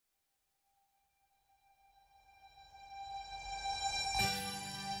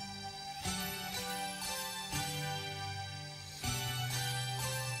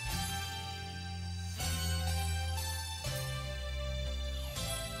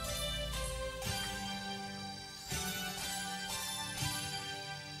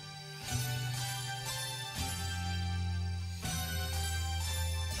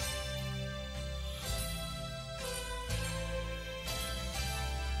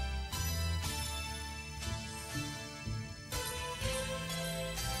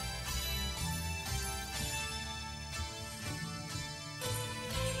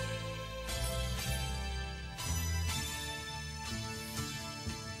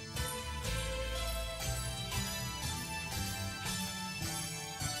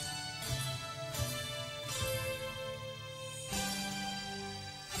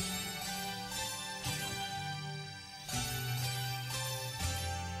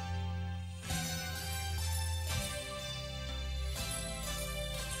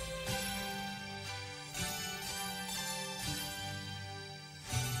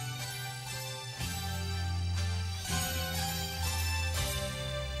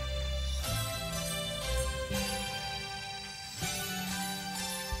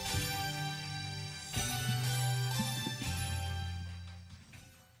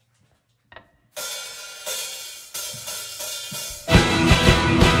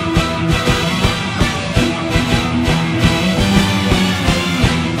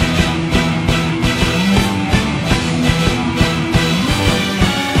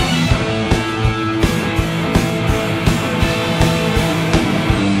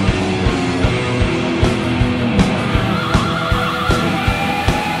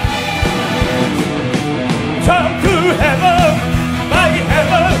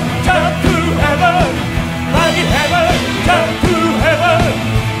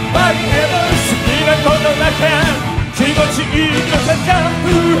ちいいのさジャンプ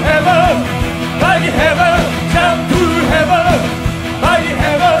ヘブンバギヘブンジャンプヘブンバギ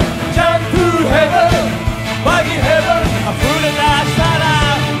ヘブンジャンプヘブンバギヘブン溢れ出したら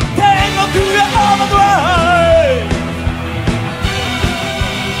天国へオーバー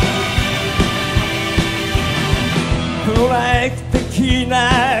ドライブレイクできな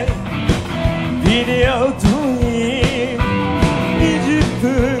いビデオ通に20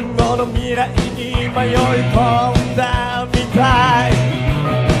分後の未来に迷い込んだみたい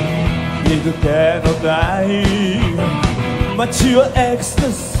日付のない街はエクスタ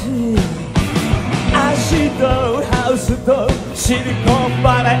シーアシドハウスとシリコン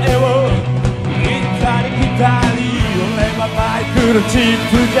バレーを行ったり来たり俺はマイクロチッ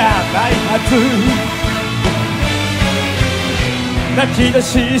プじゃないはず泣き出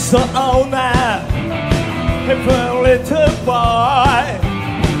しそうな Heaven little boy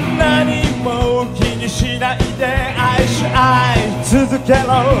何も気にしないで愛し合い続けろ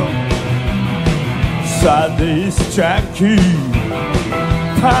サディスジャンキー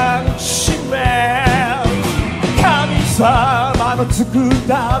パンチメン神様の作っ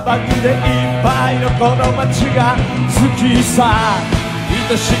たバグでいっぱいのこの街が好きさ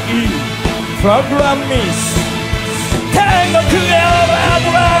愛しいプログラムミス天国へオーバー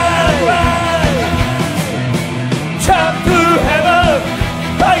ドライジャンプヘブン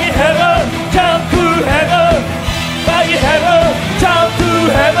バギヘブンジャンプヘブンバギヘブンジャンプ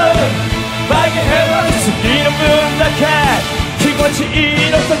ヘブンバギヘブン好きな分だけ気持ちい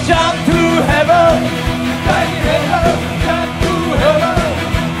いのさジャンプヘブンバギヘブンジャンプヘブン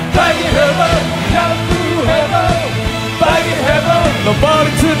バギヘブンジャンプヘブンバギヘブン登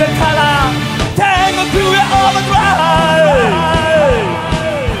り詰めたら天国へオーバードライ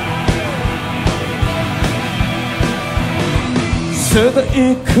ストイ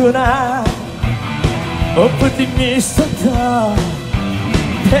ックなオプティミストと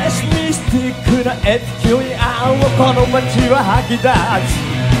ペシミスティックな勢い案をこの街は吐き出す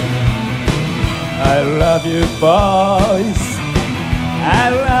I love you boys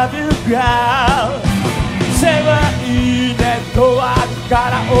I love you girls 狭いネットワークか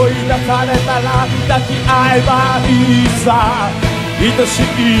ら追い出されたら抱き合えばいいさ愛しい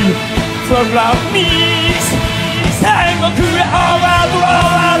プログラムミス天国へオーバード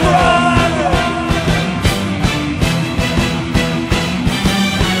ライ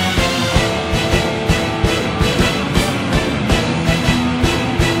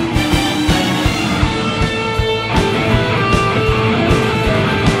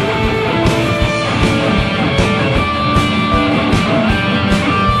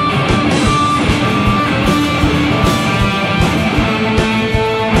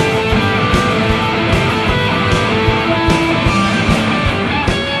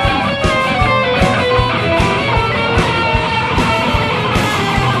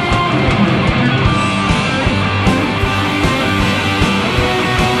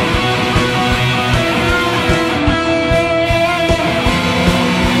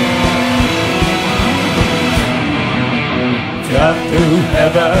Jump to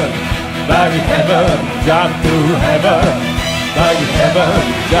heaven, buggy heaven, jump to heaven, buggy heaven,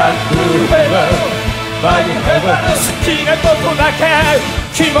 jump to heaven, buggy heaven 好きなことだけ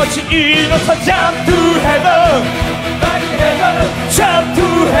気持ちいいのさ Jump to heaven, buggy heaven, jump to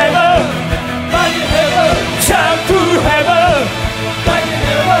heaven, buggy heaven, jump to heaven, buggy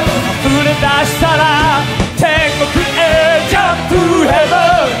heaven 溢れ出したら天国へ Jump to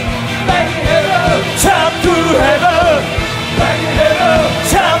heaven, buggy heaven, jump to heaven Bang heaven,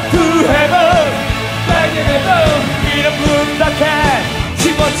 jump to heaven, bang heaven 見る分だけ気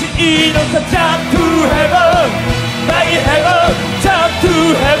持ちいいのさ Jump to heaven, bang heaven, jump to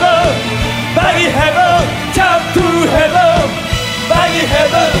heaven, bang heaven, jump to heaven, bang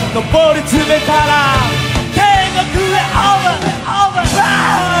heaven 登り詰めたら天国へ over, over,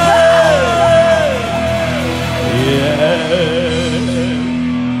 yeah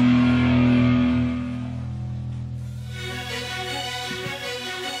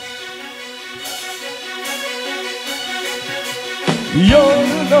夜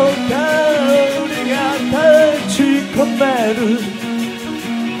の香りが立ち込める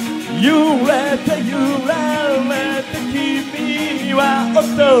揺れて揺られて君は踊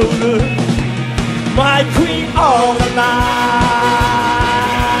る My Queen all the night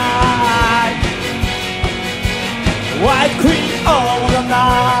White Queen all the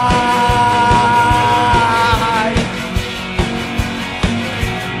night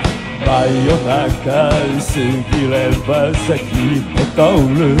真夜中過ぎれば咲き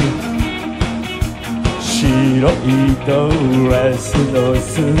誇る白いドレスの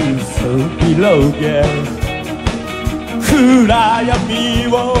裾広げ暗闇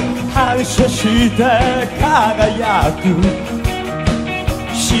を反射して輝く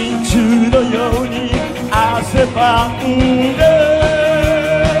真珠のように汗ばんで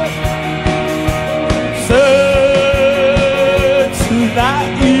切ない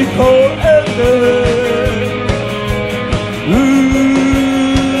声で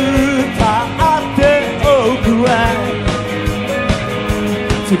歌っておくわ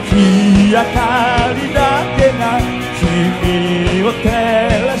月明かりだけが君を照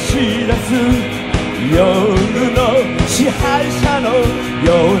らし出す夜の支配者のよ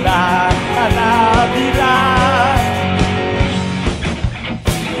うな花びら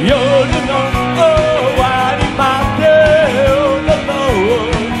夜の終わりまで踊ろう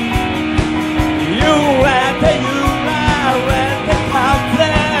揺れて揺られて風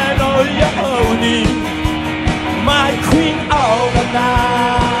のように My Queen of the Night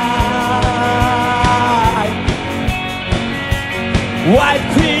White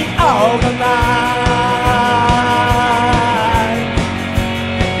Queen of the Night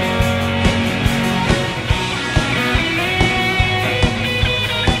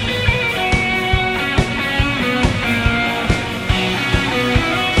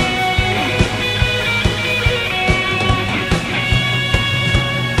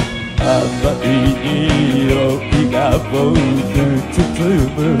甘い匂いが僕包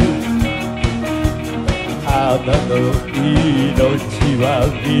む花の命は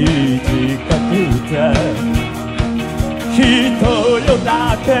短くて人よだ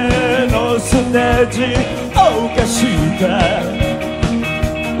けのステージを犯して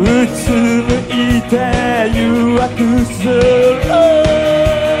うつむいて誘惑する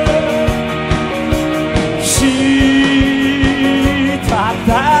滴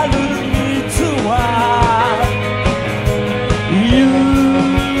る蜜は指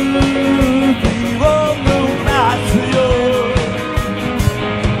を濡らすよ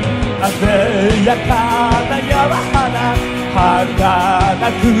鮮やかな柔ら儚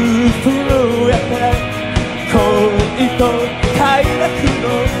く震えて恋と快楽の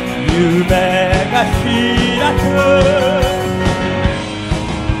夢が開く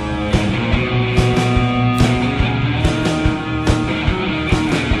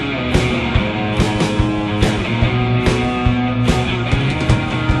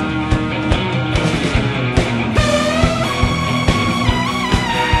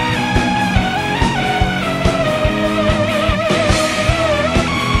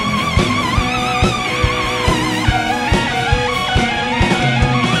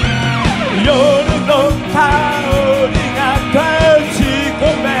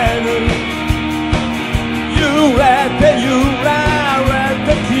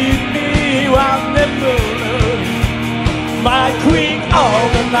My Queen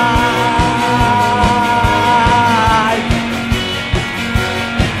of the Night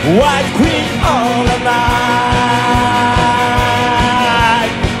White Queen of the Night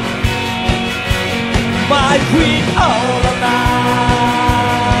My Queen of the Night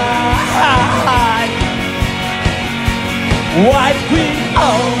White Queen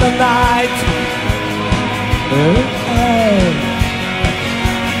of the Night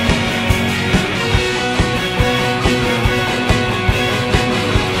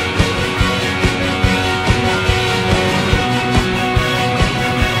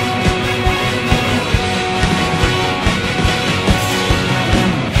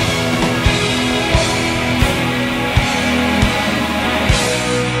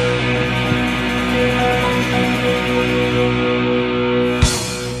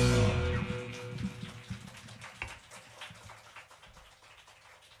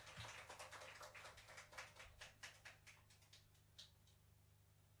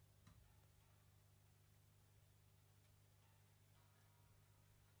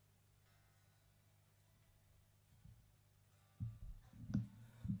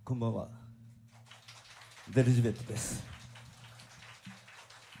こんばんは、デルジベットです。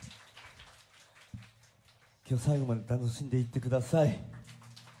今日最後まで楽しんでいってください。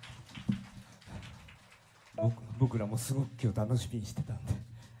僕らもすごく今日楽しみにしてたんで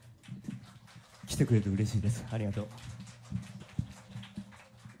来てくれて嬉しいです。ありがと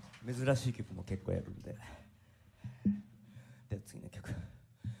う。珍しい曲も結構やるんで。では次の曲、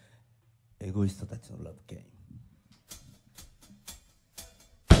エゴイストたちのラブゲーム。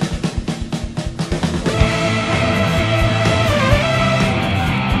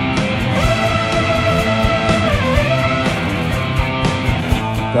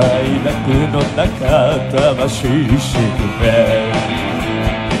快楽の中魂沈め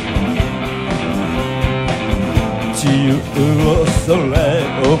自由をそれ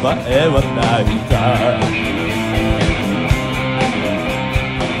お前は泣いた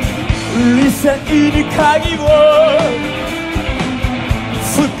理性に鍵を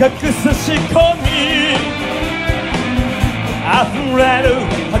深く差し込み溢れる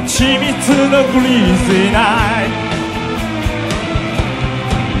蜂蜜のグリーズナイ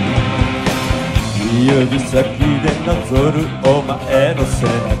指先でなぞるお前の背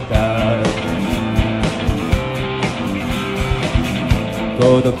中孤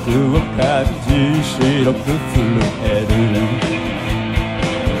独を感じ白く震える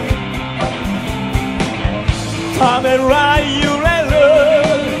ためらい揺れる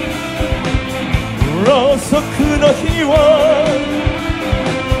ろうそくの火を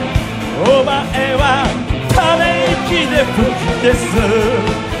お前はため息で吹き消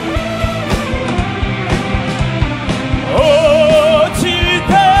す落ち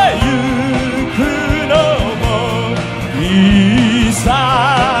てゆくのもいいさ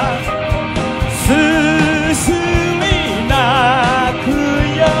すすり泣く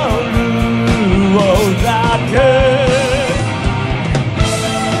夜をだけ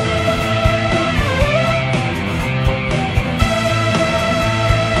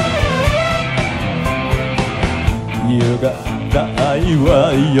歪んだ愛は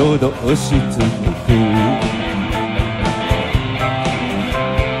夜し続く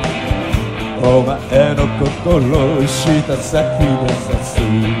お前の心を舌先で刺す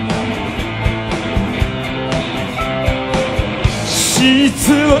シー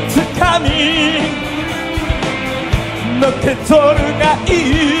ツをつかみのけぞるがい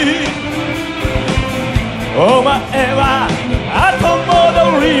いお前は後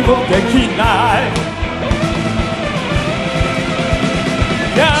戻りもできない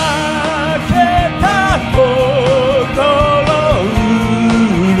焼けた心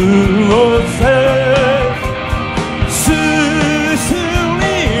すすり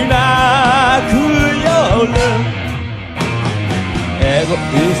泣く夜エゴイ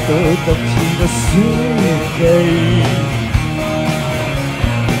ストたちの水景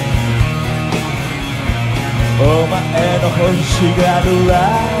お前の欲しがるラ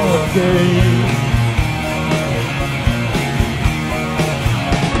ッキー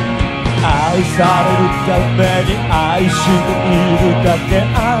愛されるために愛しているだけ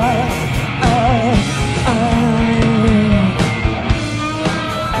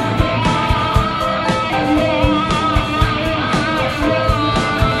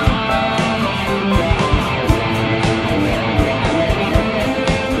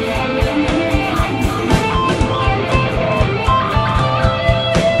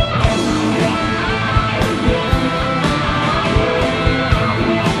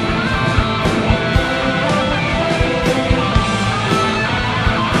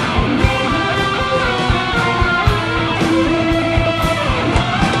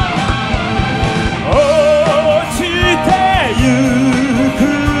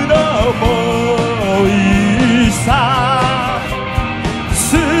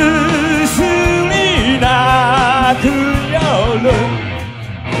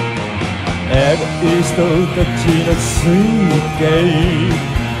エゴイストたちの水景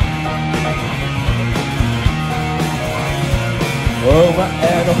お前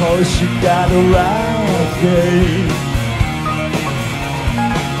の欲しがるラッキー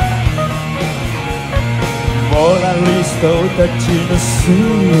モナリストたちの水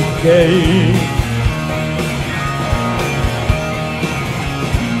景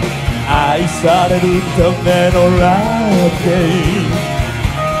愛されるためのラッキー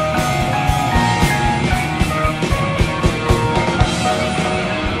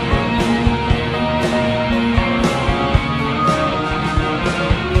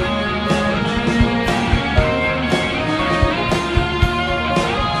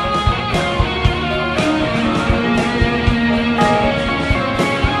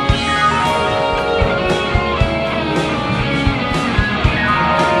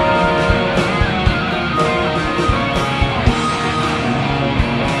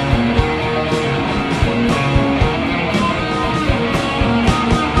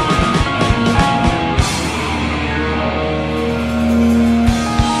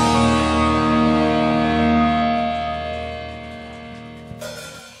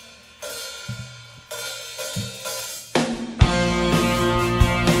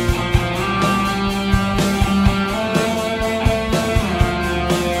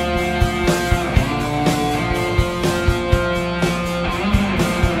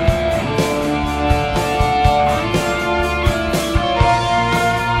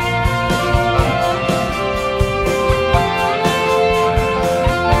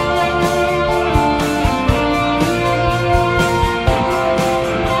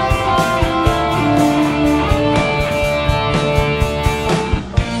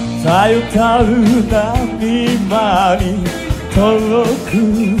さよたる波間に遠く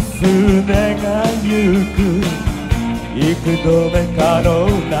船が行く幾度目かの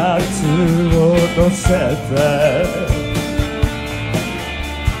夏を乗せて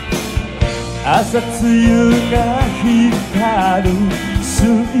朝露が光る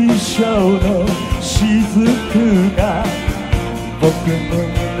水晶の雫が僕の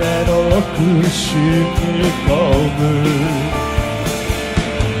胸の奥染み込む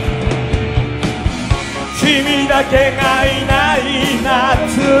君だけがいない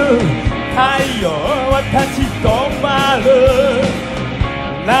夏太陽は立ち止まる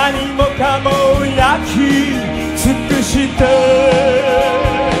何もかも焼き尽くして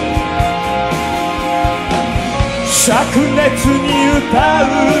灼熱に歌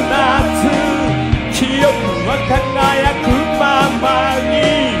う夏記憶は輝くままに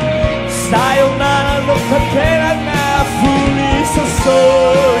さよならのかけらが降り注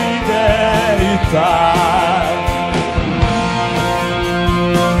いでいた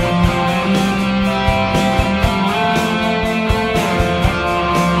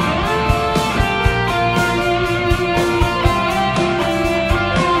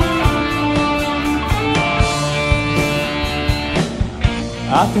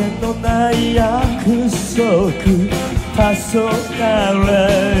当てのない約束黄昏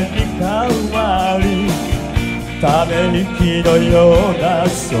に変わりため息のような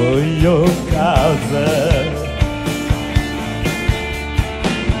そよ風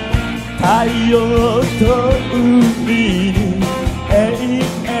太陽と海に永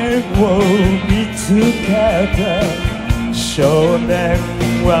遠を見つけて少年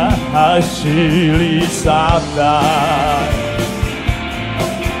は走り去った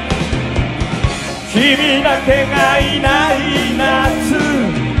君だけがいない夏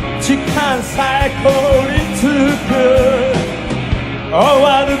時間さえ凍りつく終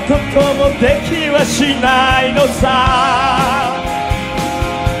わることもできはしないのさ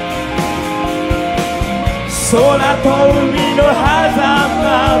空と海の狭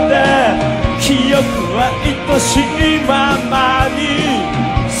間で記憶は愛しいままに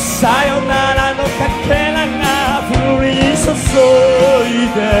さよならのかけらが降り注い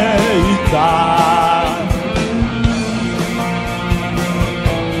でいた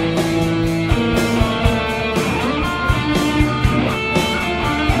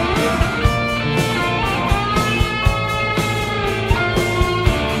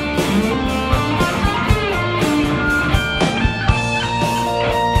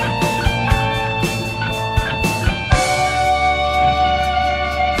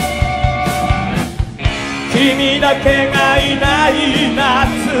君だけがいない夏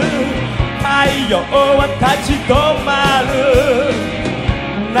太陽は立ち止まる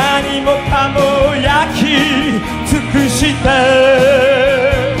何もかも焼き尽くして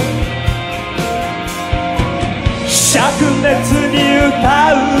灼熱に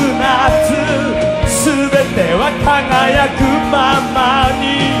歌う夏全ては輝くまま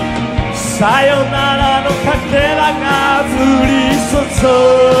にさよならのかけらが降り注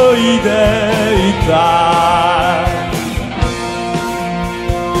いでいた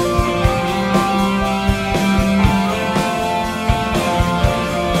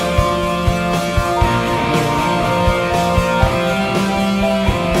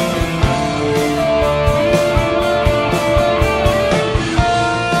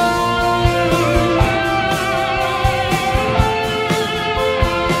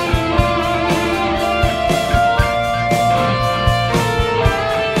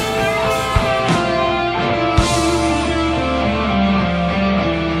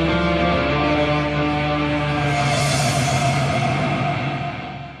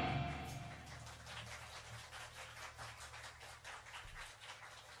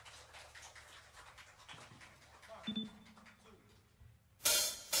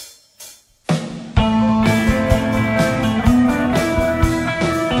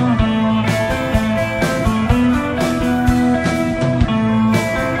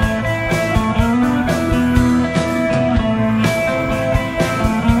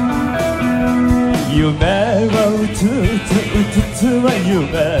は夢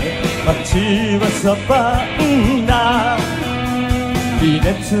街はサバンナ微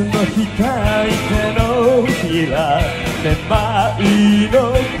熱の光手のひらめまい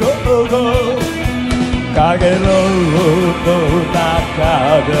の午後影の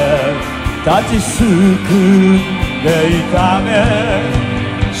中で立ちすくんでいたね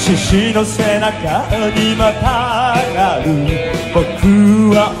獅子の背中にまたがる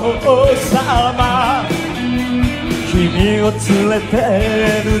僕は王様君を連れて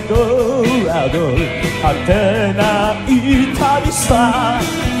るドアの果てない旅さ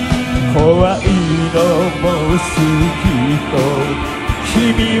怖いのも好きと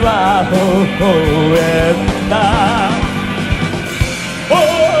君は微笑んだ。冒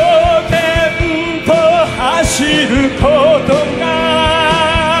険と走ることが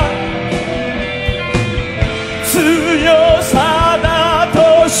強さだと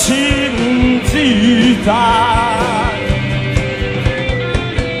信じた。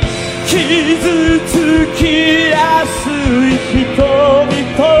傷つきやすい人々、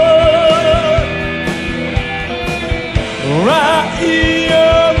ライオ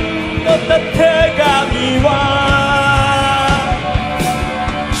ンのたてがみは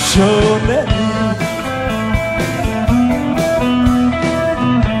少年。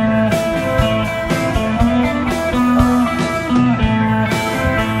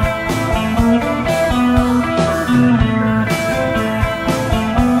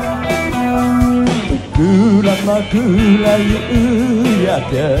枕夕焼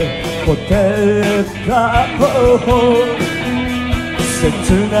けほてった頬、切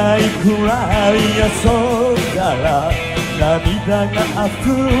ないくらいやそうから涙が溢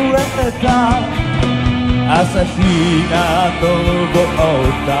れた。朝日が昇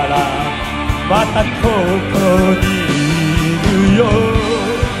ったらまたここにいるよ。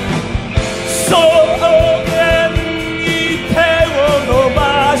草原に手を伸ば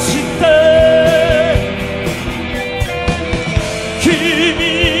して君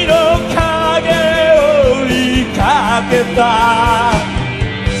の影を追いかけた。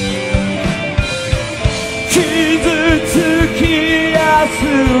傷つきやす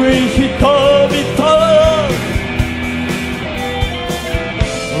い人々、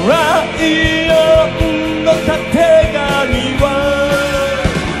ライオンのたてがみは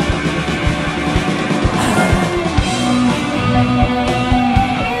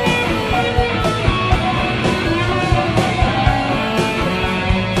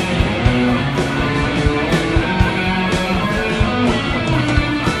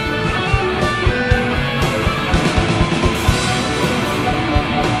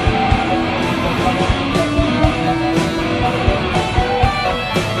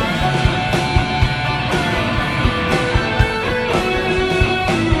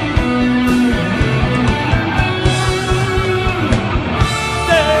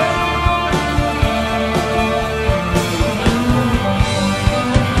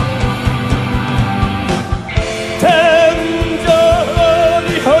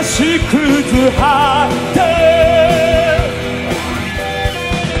星屑張って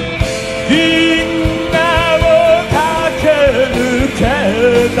銀河を駆け抜け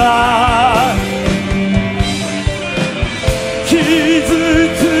た。傷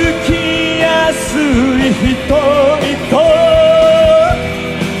つきやすい人々、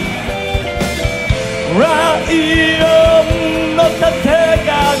ライオンのたてが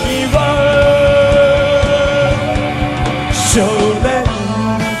みは少年。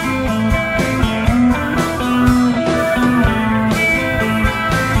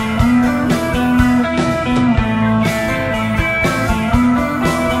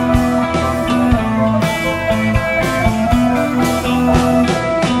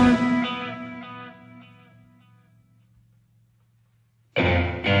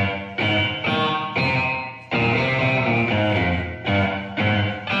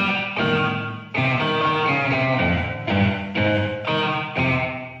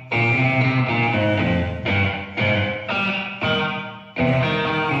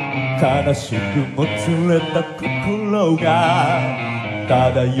悲しくもつれた心が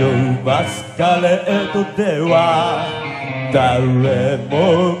漂うマスカレードでは誰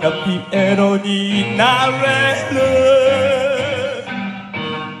もがピエロになれる。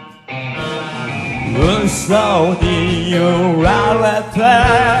嘘に揺られて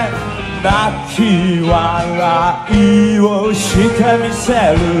泣き笑いをしてみせ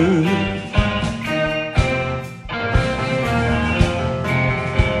る。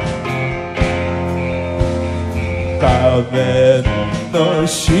壁の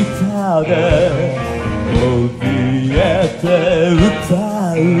下で怯えて歌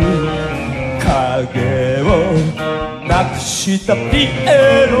う影をなくしたピエ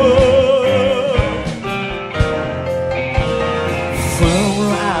ロ。ふ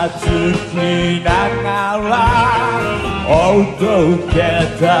らつきながらおどけ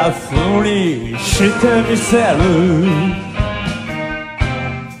たふりしてみせる。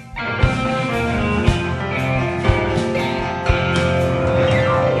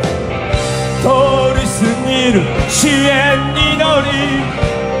支援に乗り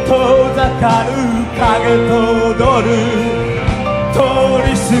遠ざかる影と踊る。通り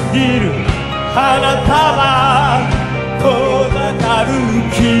過ぎる花束遠ざかる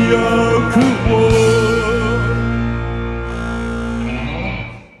記憶を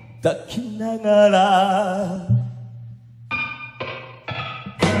抱きながら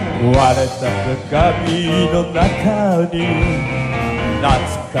割れた鏡の中に懐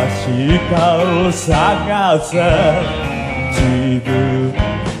かしい顔を探せ自分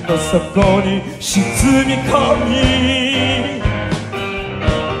の底に沈み込み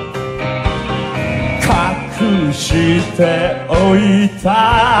隠しておいた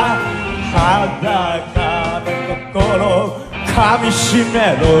裸の心を噛みしめ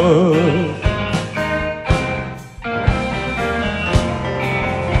ろ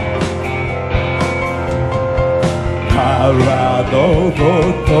空のボ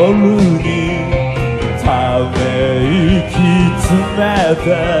トルにため息詰めて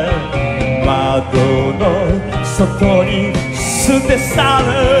窓の外に捨て去る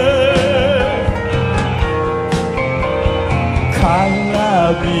絡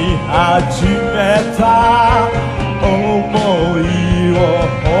み始めた想いを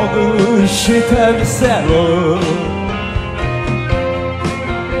ほぐしてみせろ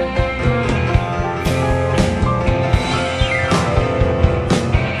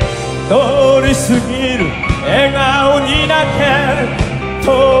通り過ぎる笑顔にだけ遠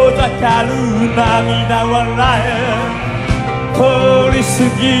ざかる涙笑え通り過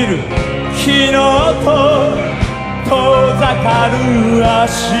ぎる昨日と遠ざかる明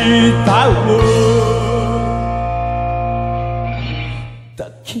日を抱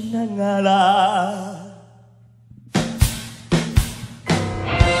きながら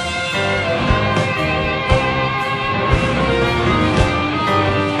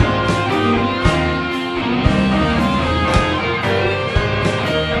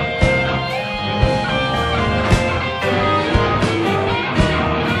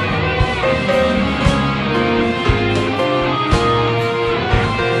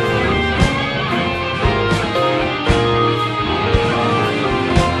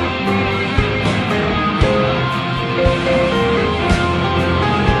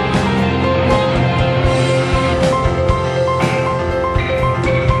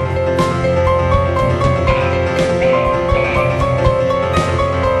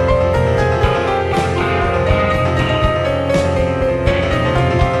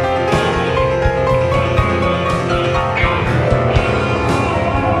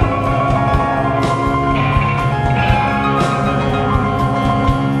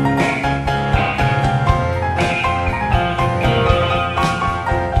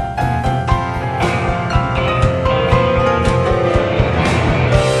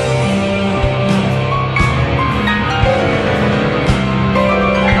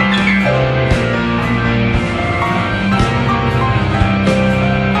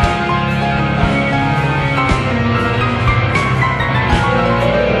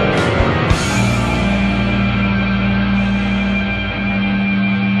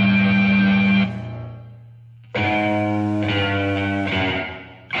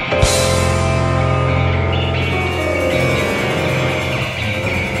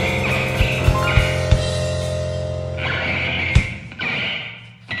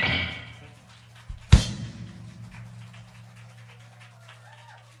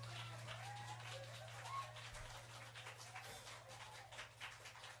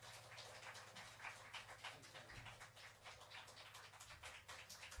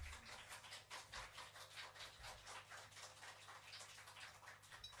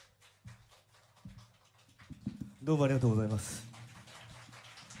どうもありがとうございます。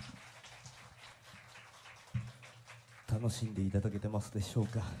楽しんでいただけてますでしょう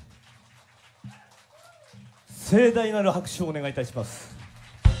か。盛大なる拍手をお願いいたします。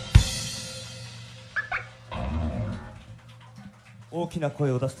大きな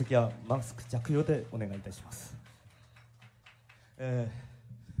声を出すときはマスク着用でお願いいたします。メ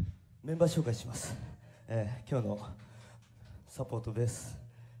ンバー紹介します。今日のサポートベース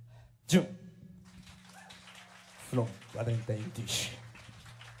ジュンfrom Valentine D.C.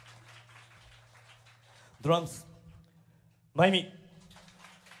 ドラムスまゆみ、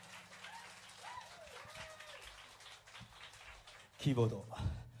キーボード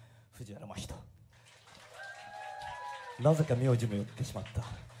藤原真人、なぜか名字も寄ってしまった、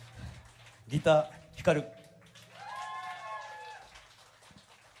ギター光、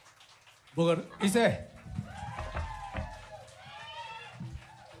ボーカル伊勢、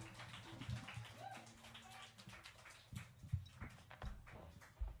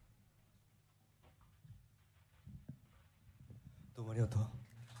どうもありがとう。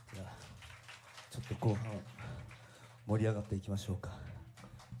じゃあちょっと後半盛り上がっていきましょうか。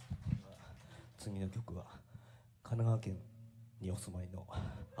次の曲は神奈川県にお住まいの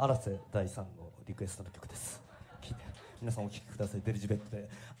荒瀬大さんのリクエストの曲です。聴いて皆さんお聴きください。デリジベットで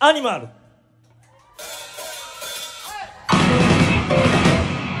アニマル。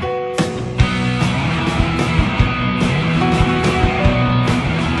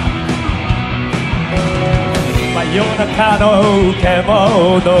真夜中の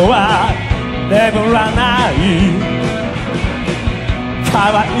獣は眠らない、乾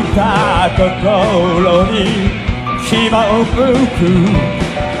いた心に暇を向く、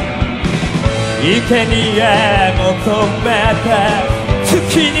生贄求めて月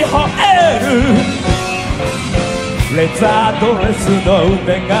に吠える、レザードレスの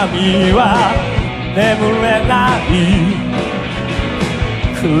女神は眠れない、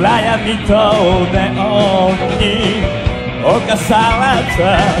暗闇とネオンに侵された、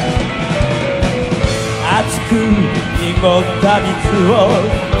熱く濁った水を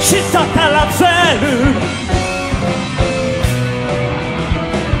滴らせる、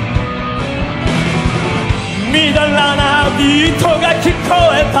みだらなビートが聞こ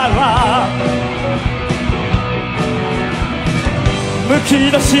えたら、むき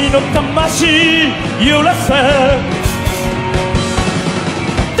出しの魂揺らせ、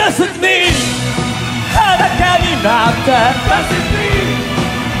Dance with me 裸になって Dance with me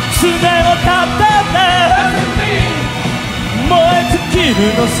爪を立てて Dance with me 燃え尽きる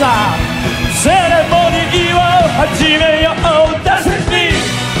のさ、セレモニーを始めよう Dance with me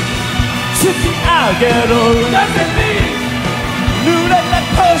突き上げろ Dance with me 濡れた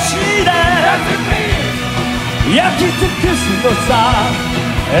腰で Dance with me 焼き尽くすのさ、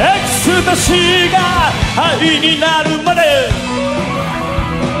エクスタシーが愛になるまで、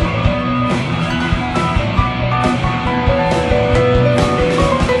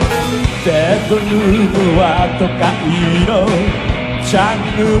ベッドルームは都会のジャン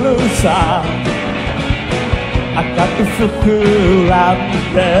グルさ、赤く膨らん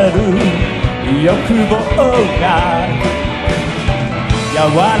でる欲望が柔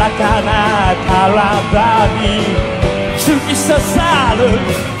らかな体に突き刺さる、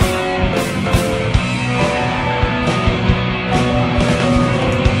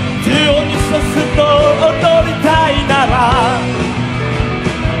ディオニソスと踊りたいなら、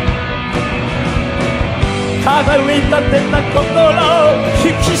輝いたてた心を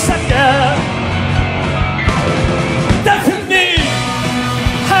引き裂け Dance with me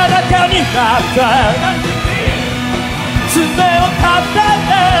裸になって爪を立て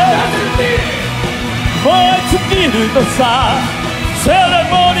て Dance with me 燃え尽きるのさ、セレ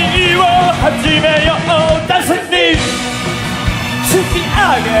モニーを始めよう Dance with me 突き上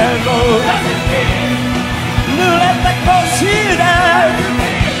げろ Dance with me 濡れた腰で Dance with me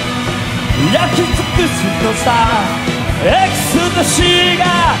焼き尽くすのさ、エクスタシーが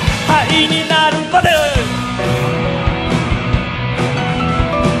愛になるまで、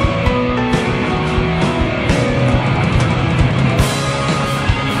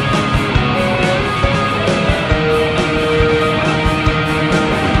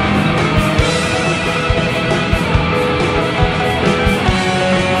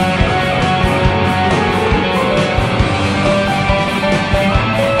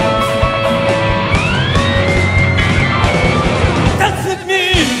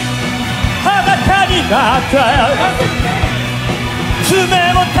だって爪を立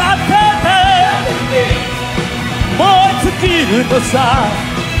てて燃え尽きるのさ、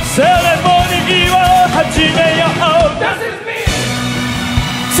セレモニーを始めよう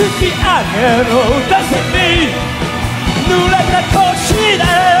突き上げろ Dance with me 濡れた腰で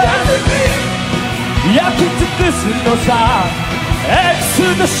焼き尽くすのさ、エクス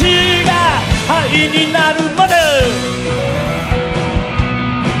タシーが愛になるまで、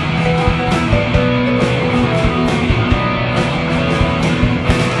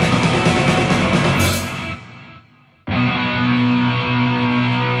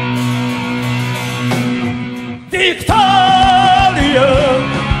ビクトリア、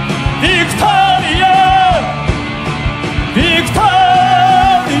ビクトリア、ビクト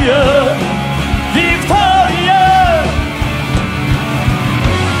リア、ビクトリア、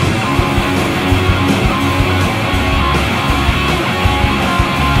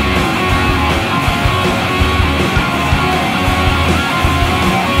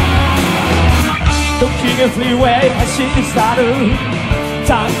時がフリーウェイ走り去る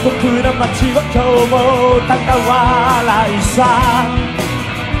残酷な街は今日も高笑いさ、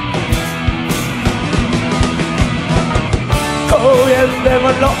公園でも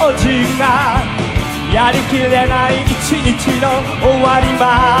老人がやりきれない一日の終わり待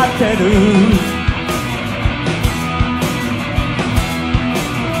ってる、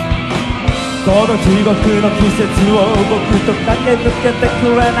この地獄の季節を僕と駆け抜けてく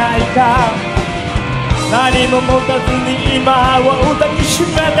れないか。何も持たずに今を抱きしめ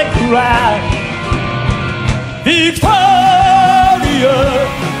てくれ。ビクトリア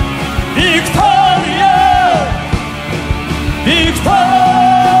ビクトリアビクト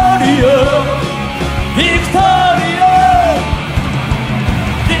リアビクトリア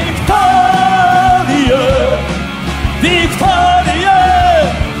ビクトリアビクトリア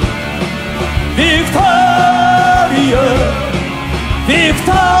ビクトリアビク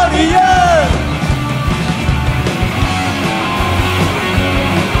トリア。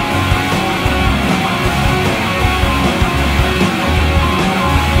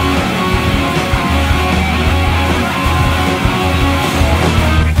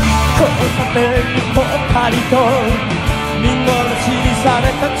交差点にぽったりと見殺しにされ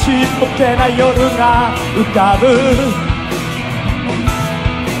たちっぽけな夜が浮かぶ。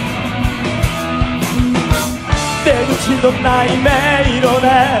出口のない迷路で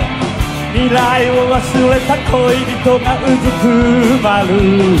未来を忘れた恋人がうずくまる。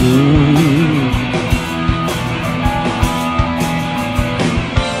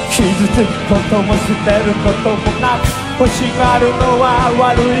傷つくことも捨てることもなく欲しがるのは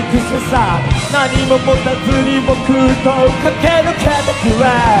悪い癖さ。何も持たずに僕と駆け抜けてくれ。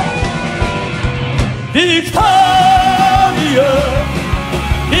ビクトリア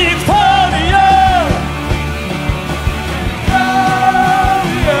ビクトリア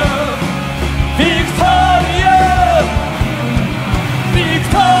ビクトリアビク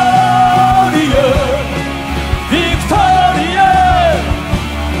トリアビクトリア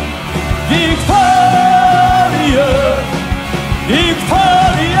ビクトリアビクト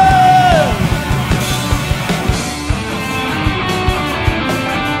リア。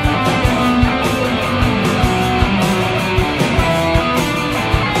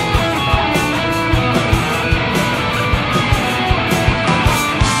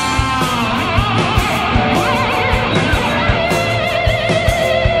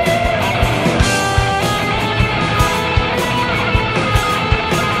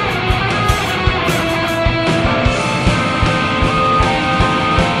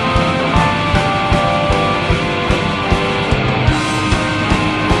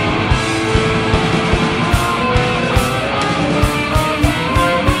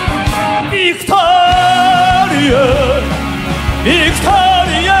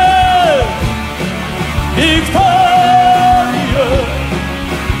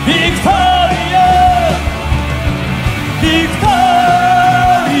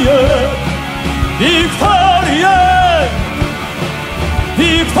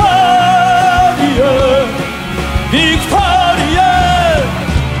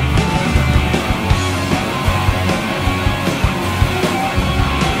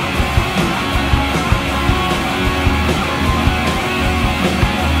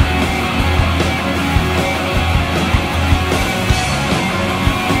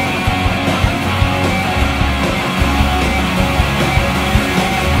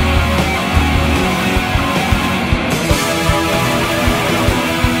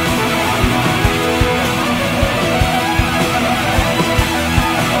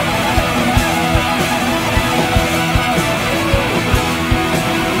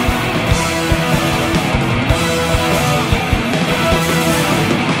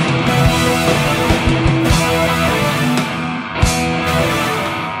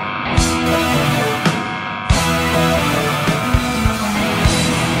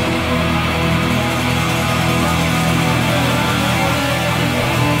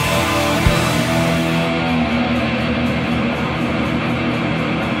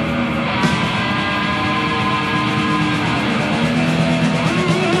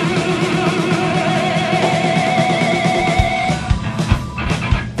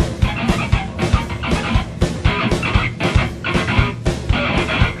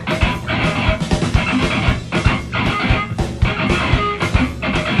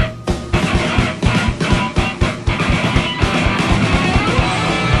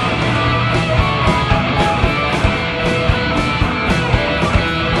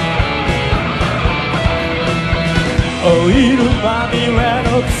オイルまみれの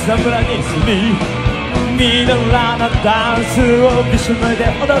草むらに住みみだらなダンスをびしめで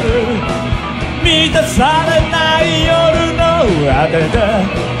踊る。満たされない夜の果てで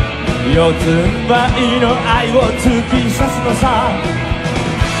四つん這いの愛を突き刺すのさ。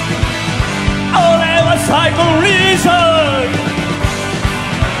俺は最高リーズン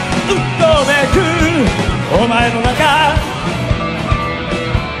うごめくお前の中。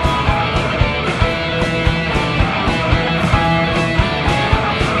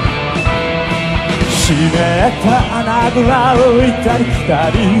湿った穴蔵を行ったり来た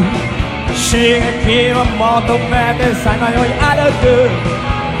り刺激を求めてさまよい歩く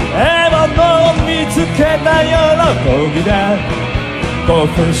獲物を見つけた喜びで興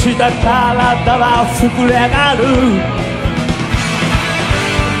奮した体は膨れ上がる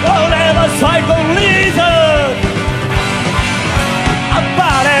俺は最高リーズ暴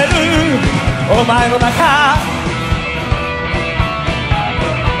れるお前の中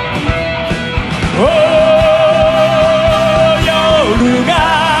夜が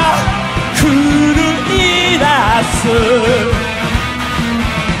狂い出す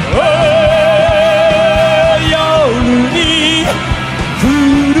夜に狂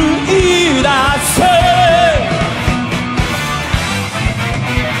い出す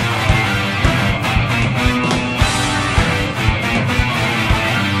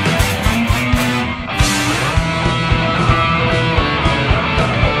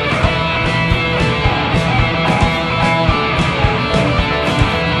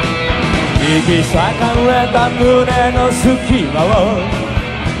引き裂かれた胸の隙間を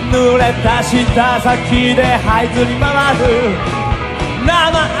濡れた舌先で這いずり回る生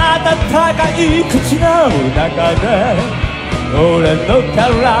温かい口の中で俺の体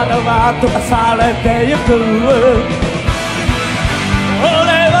は溶かされてゆく俺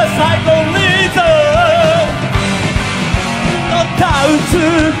はサイコリズムのタウツ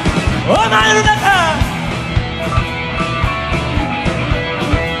お前の中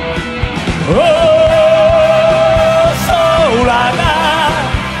空が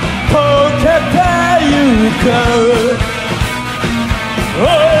溶けてゆく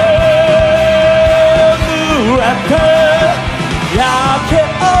濡れて焼け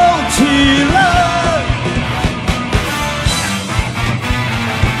落ちる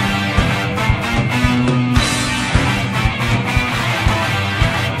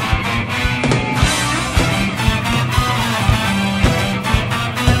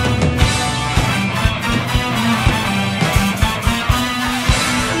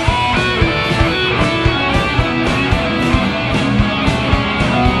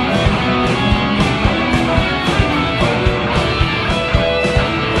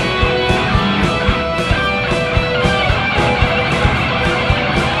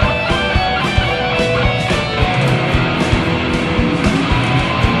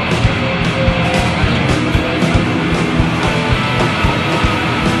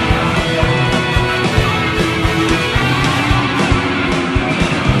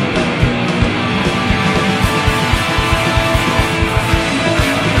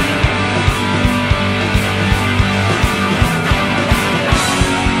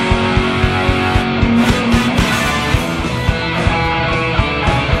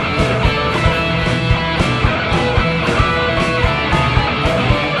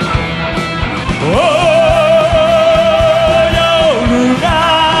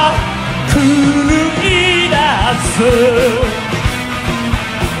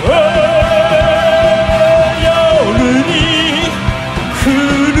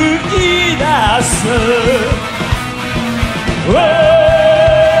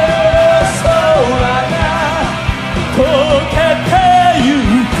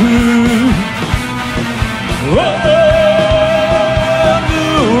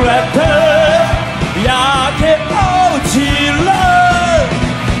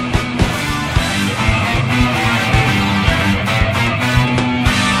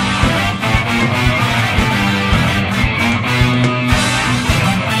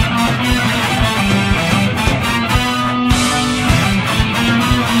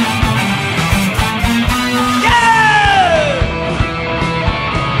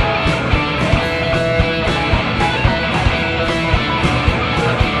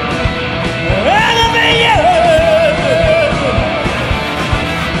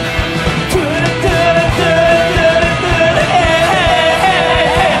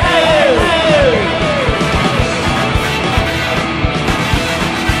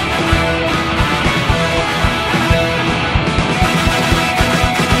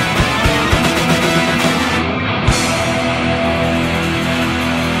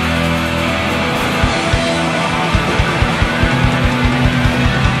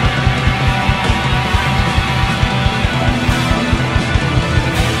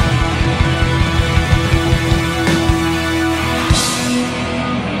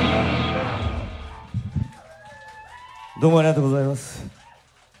どうもありがとうございます。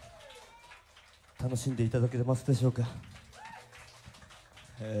楽しんでいただけてますでしょうか。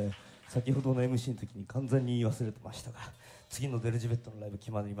先ほどの MC の時に完全に言い忘れてましたが、次のデルジベットのライブ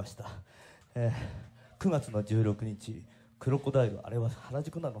決まりました。9月の16日クロコダイル、あれは原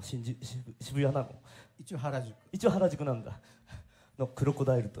宿なの、渋谷なの？一応原宿。一応原宿なんだ。のクロコ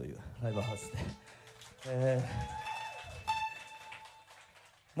ダイルというライブハウスで、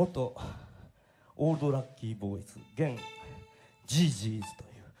元オールドラッキーボーイズ、現dieSとい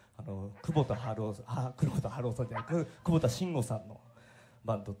う久保田春夫さん、久保田春夫さんじゃなく久保田慎吾さんの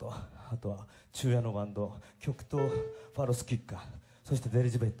バンドと、あとは昼夜のバンド、曲とファロスキッカー、そしてデ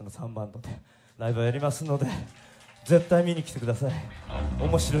リジベットの3バンドでライブをやりますので、絶対見に来てください。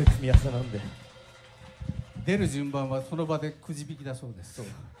面白い組み合わせなんで。出る順番はその場でくじ引きだそうです。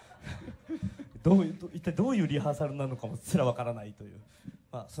そう一体どういうリハーサルなのかもすらわからないという、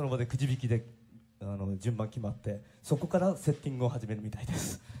その場でくじ引きで順番決まって、そこからセッティングを始めるみたいで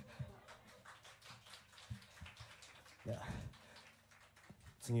す。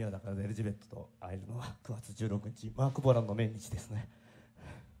次はだからエリジベットと会えるのは9月16日、マーク・ボランの命日ですね。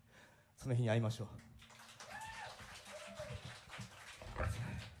その日に会いましょう。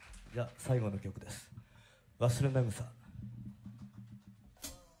じゃあ最後の曲です。忘れなぐさ。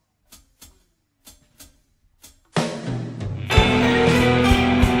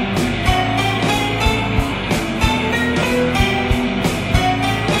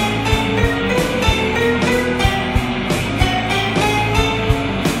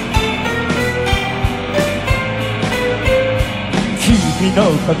君の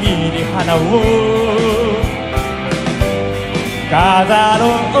髪に花を飾ろ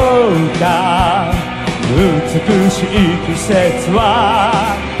うか、美しい季節は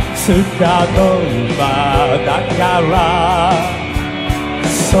つかの間だから、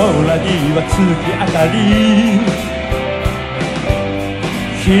空には月明かり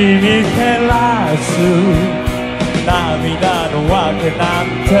君照らす、涙のわけなん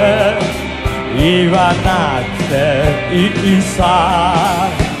て言わなくていいさ。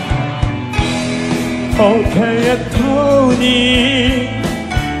ポケットに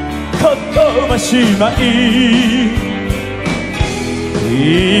言葉しまい、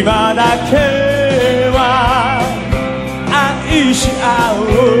今だけは愛し合おう。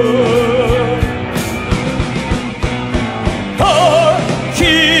時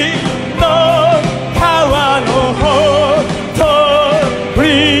の川のほとり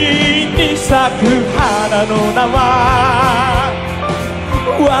に咲く花の名は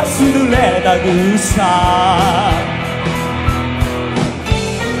忘れなぐさ。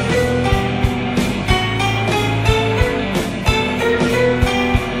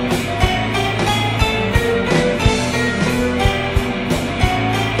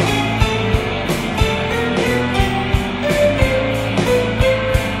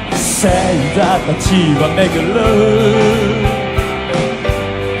星座たちは巡る、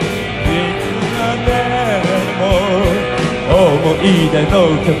いつまでも思い出の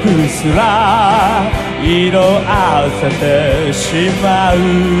曲すら色あせてしまう。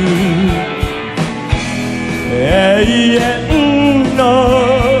永遠の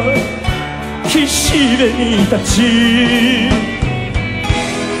岸辺に立ち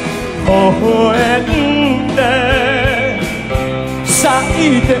微笑んで咲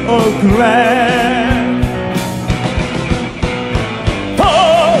いておくれ。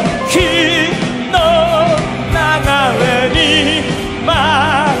時の流れに巻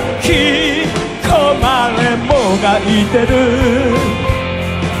き込まれもがいてる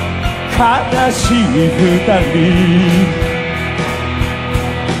悲しい二人。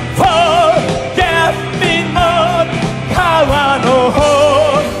Forget me not 川のほ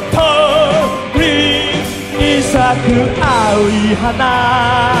とりに咲く青い花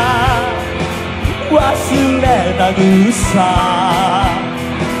忘れなぐさ。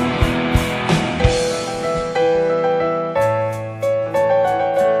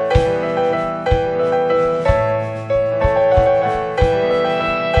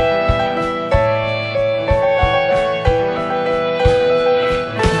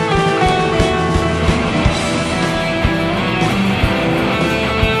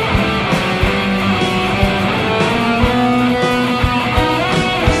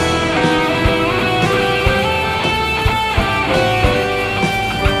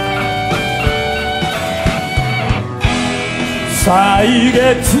歳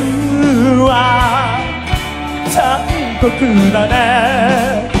月は残酷だね。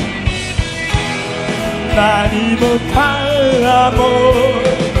何もかも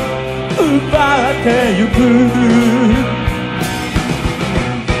奪ってゆく。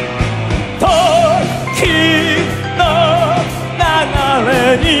時の流れ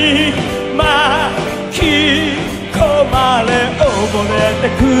に巻き込まれ溺れて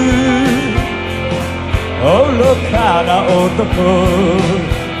く愚かな男。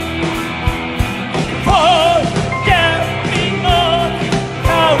Forget me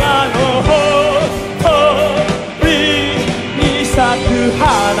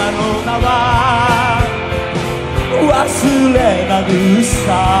る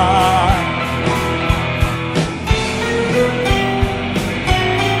さ